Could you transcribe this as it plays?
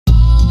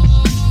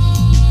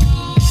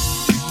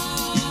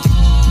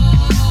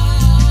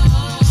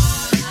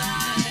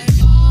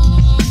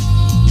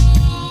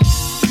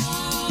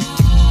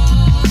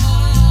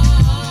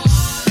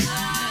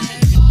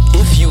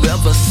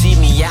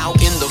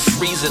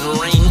and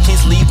rain.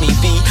 Please leave me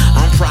be,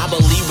 I'm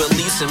probably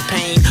releasing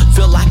pain.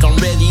 Feel like I'm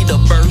ready to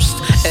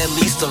burst, at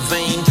least a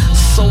vein.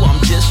 So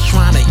I'm just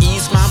trying to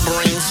ease my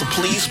brain. So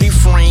please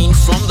refrain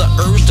from the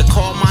urge to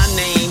call my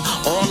name.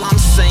 All I'm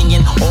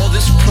saying, all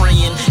this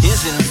praying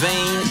is in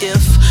vain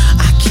if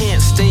I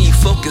can't stay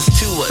focused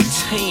to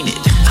attain it.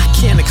 I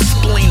can't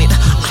explain it,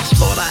 I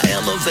thought I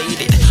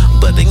elevated,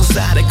 but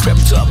anxiety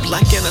crept up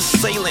like an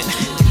assailant.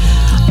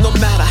 No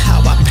matter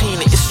how I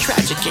paint it, it's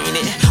tragic, ain't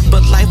it?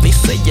 But life, they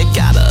say you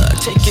gotta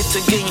take it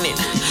to gain it.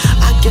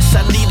 I guess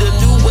I need a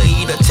new way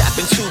to tap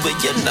into it,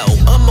 you know.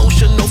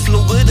 Emotional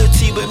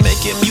fluidity with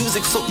making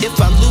music. So if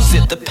I lose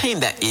it, the pain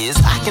that is,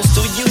 I can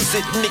still use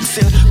it.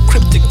 Mixing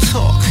cryptic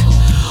talk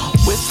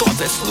with thought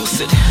that's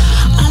lucid.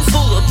 I'm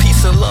full of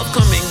peace and love,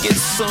 come and get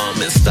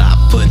some. And stop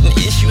putting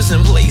issues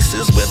in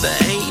places where there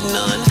ain't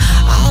none.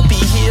 I'll be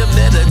here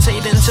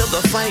meditating till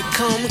the fight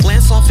come.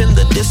 Glance off in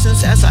the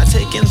distance as I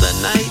take in the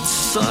night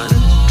sun.